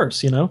comforting, of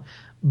course,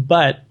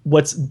 but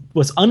what's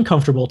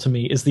uncomfortable to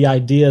me is the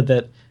idea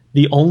that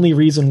the only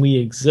reason we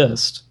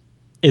exist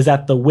is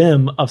at the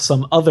whim of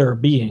some other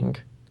being,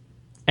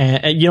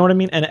 and you know what I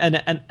mean,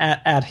 and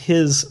at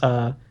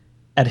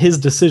his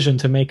decision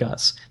to make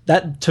us.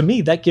 That, to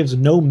me, that gives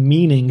no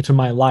meaning to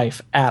my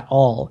life at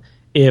all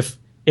if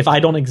I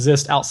don't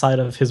exist outside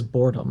of his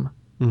boredom.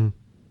 Mm.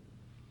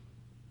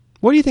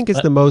 What do you think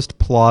is the most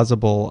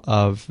plausible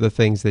of the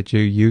things that you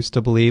used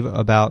to believe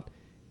about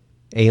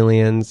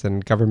aliens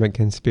and government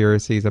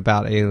conspiracies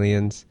about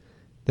aliens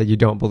that you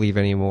don't believe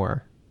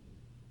anymore?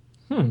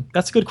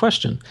 That's a good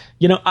question.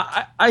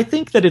 I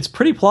think that it's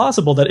pretty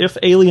plausible that if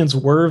aliens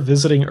were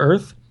visiting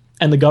Earth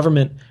and the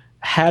government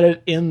had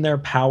it in their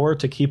power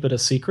to keep it a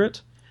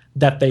secret,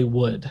 that they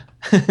would.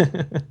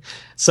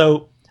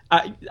 So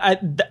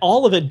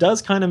all of it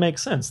does kind of make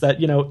sense that,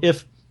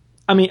 if,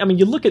 I mean,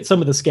 you look at some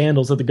of the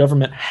scandals that the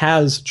government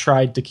has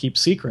tried to keep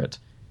secret.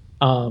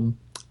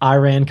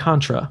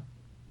 Iran-Contra,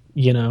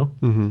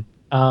 the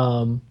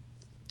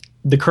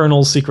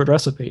colonel's secret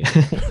recipe.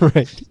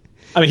 Right.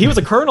 I mean, he was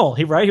a colonel.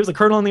 He was a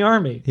colonel in the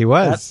army. He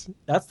was.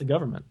 That's the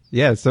government.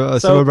 Yeah. So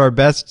some of our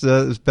best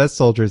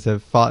soldiers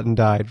have fought and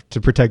died to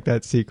protect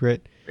that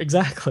secret.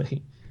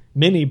 Exactly.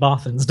 Many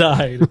Bothans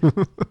died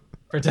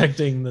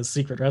protecting the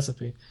secret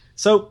recipe.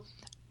 So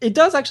it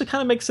does actually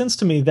kind of make sense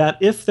to me that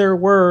if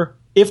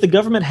the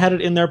government had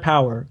it in their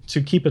power to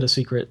keep it a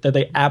secret, that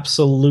they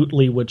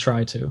absolutely would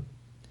try to.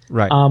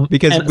 Right.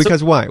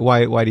 Because why?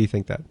 Why do you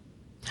think that?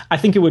 I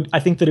think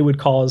that it would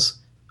cause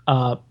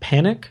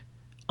panic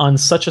on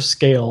such a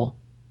scale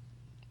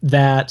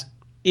that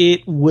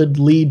it would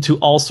lead to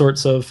all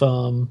sorts of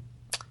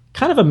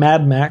kind of a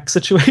Mad Max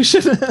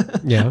situation.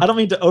 Yeah. I don't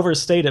mean to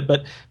overstate it,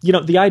 but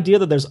the idea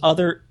that there's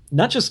other,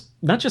 not just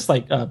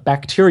like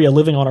bacteria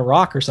living on a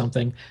rock or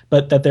something,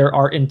 but that there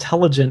are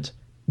intelligent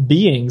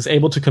beings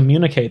able to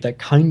communicate that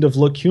kind of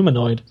look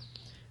humanoid.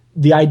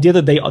 The idea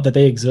that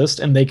they exist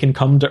and they can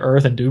come to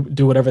Earth and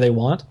do whatever they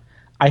want,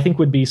 I think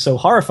would be so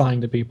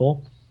horrifying to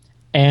people.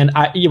 And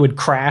it would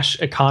crash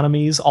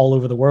economies all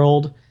over the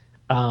world.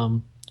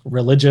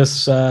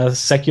 Religious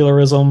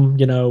secularism,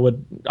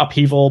 would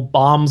upheaval.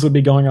 Bombs would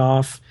be going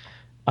off.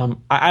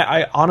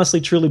 I honestly,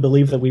 truly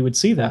believe that we would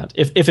see that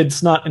if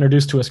it's not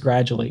introduced to us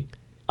gradually.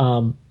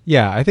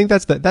 Yeah, I think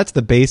that's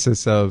the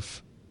basis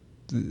of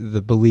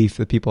the belief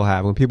that people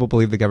have. When people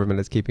believe the government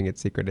is keeping it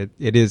secret,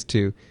 it is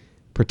to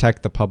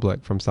protect the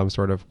public from some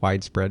sort of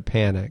widespread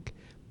panic.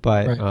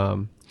 But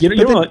right. You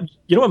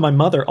know what my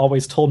mother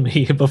always told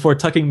me before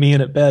tucking me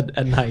in at bed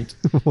at night?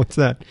 What's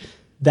that?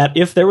 That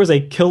if there was a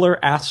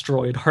killer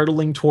asteroid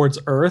hurtling towards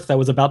Earth that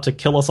was about to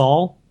kill us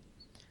all,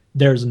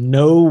 there's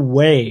no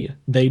way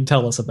they'd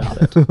tell us about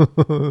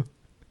it.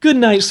 Good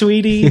night,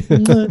 sweetie.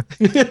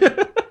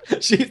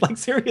 She's like,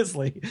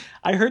 seriously.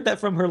 I heard that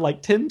from her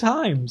like 10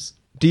 times.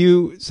 Do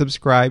you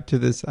subscribe to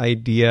this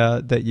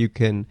idea that you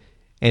can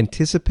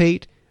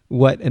anticipate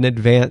what an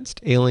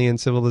advanced alien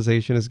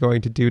civilization is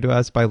going to do to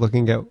us by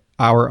looking at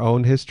our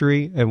own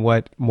history and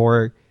what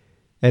more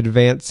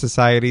advanced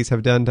societies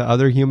have done to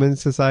other human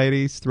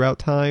societies throughout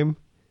time?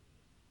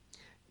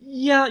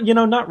 Yeah,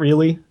 not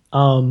really.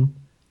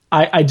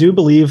 I do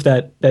believe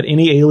that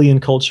any alien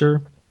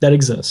culture that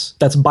exists,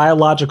 that's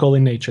biological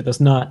in nature,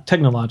 that's not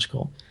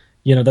technological.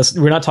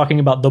 We're not talking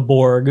about the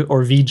Borg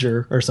or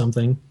V'ger or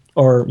something,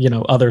 or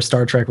other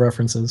Star Trek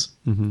references.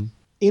 Mm-hmm.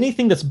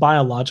 Anything that's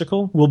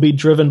biological will be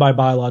driven by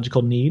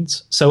biological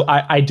needs. So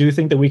I do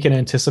think that we can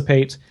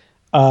anticipate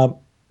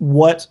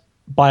what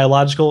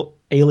biological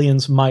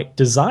aliens might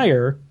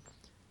desire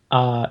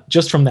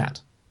just from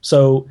that.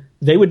 So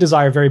they would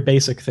desire very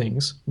basic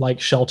things like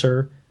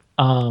shelter,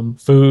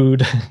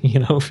 food,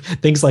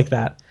 things like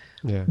that.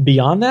 Yeah.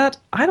 Beyond that,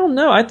 I don't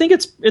know. I think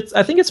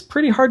it's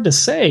pretty hard to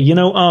say. You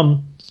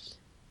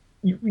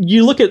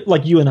look at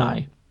like you and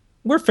I,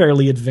 we're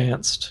fairly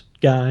advanced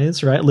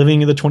guys, right?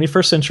 Living in the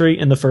 21st century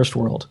in the first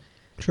world.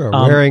 Sure.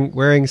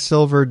 Wearing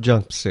silver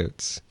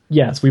jumpsuits.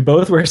 Yes, we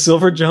both wear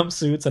silver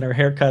jumpsuits and our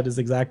haircut is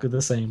exactly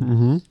the same.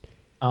 Mm-hmm.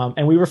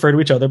 And we refer to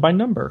each other by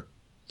number.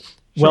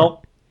 Sure.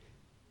 Well,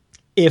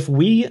 if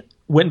we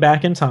went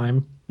back in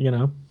time,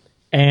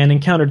 and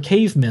encountered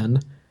cavemen,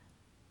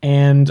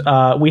 and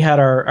we had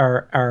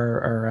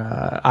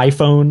our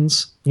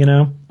iPhones,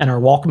 and our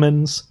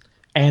Walkmans,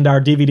 and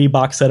our DVD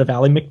box set of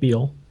Ally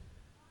McBeal,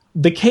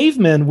 the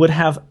cavemen would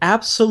have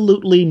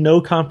absolutely no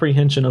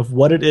comprehension of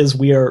what it is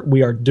we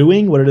are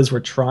doing, what it is we're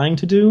trying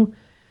to do.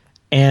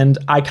 And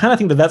I kind of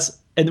think that's,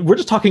 and we're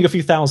just talking a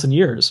few thousand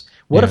years.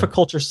 What if a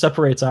culture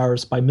separates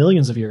ours by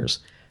millions of years?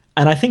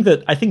 And I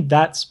think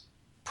that's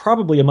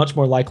probably a much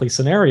more likely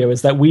scenario,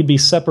 is that we'd be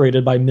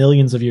separated by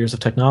millions of years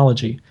of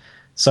technology.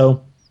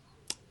 So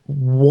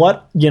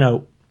what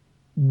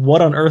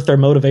on earth their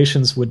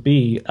motivations would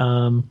be,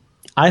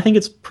 I think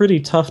it's pretty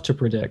tough to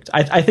predict.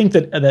 I think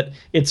that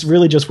it's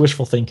really just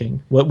wishful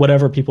thinking,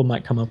 whatever people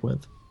might come up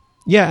with.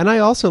 Yeah, and I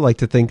also like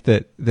to think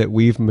that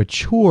we've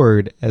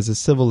matured as a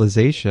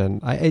civilization.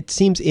 It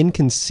seems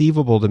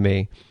inconceivable to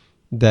me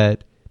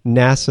that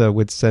NASA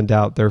would send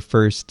out their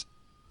first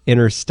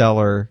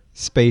interstellar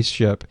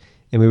spaceship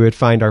and we would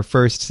find our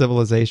first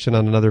civilization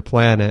on another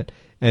planet,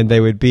 and they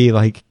would be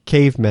like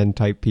cavemen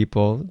type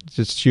people,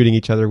 just shooting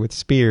each other with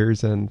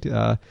spears and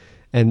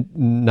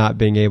not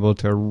being able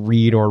to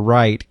read or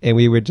write, and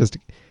we would just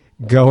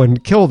go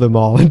and kill them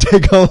all and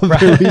take all of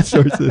their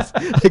resources.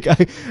 Like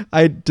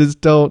I just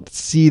don't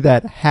see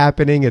that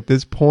happening at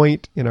this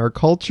point in our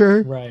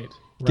culture. Right.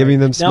 Giving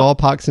them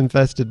smallpox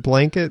infested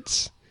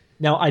blankets.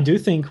 Now, I do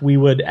think we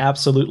would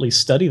absolutely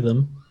study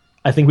them.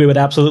 I think we would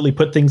absolutely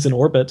put things in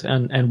orbit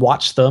and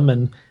watch them,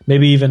 and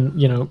maybe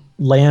even,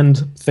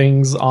 land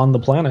things on the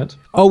planet.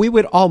 Oh, we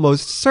would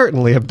almost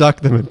certainly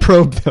abduct them and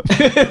probe them.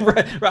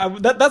 Right.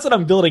 That's what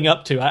I'm building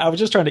up to. I was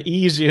just trying to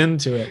ease you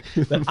into it.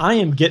 That I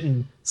am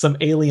getting some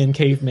alien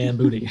caveman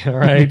booty, all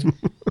right?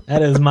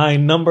 That is my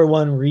number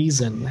one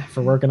reason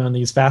for working on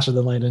these faster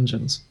than light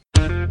engines.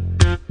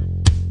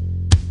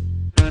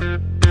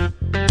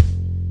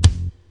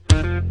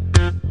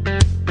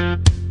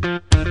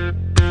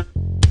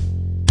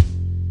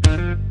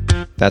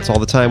 That's all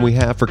the time we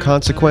have for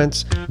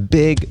Consequence.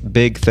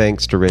 Big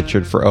thanks to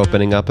Richard for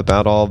opening up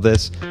about all of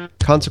this.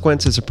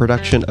 Consequence is a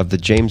production of the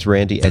James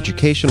Randi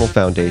Educational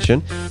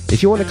Foundation.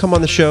 If you want to come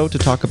on the show to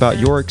talk about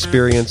your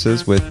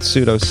experiences with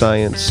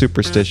pseudoscience,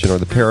 superstition, or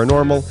the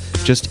paranormal,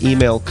 just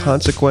email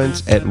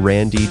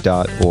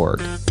consequence@randi.org.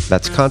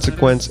 That's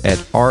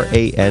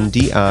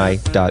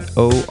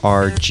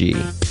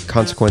consequence@randi.org.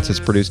 Consequence is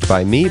produced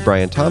by me,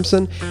 Brian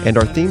Thompson, and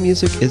our theme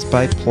music is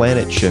by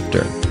Planet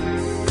Shifter.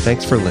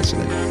 Thanks for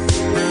listening.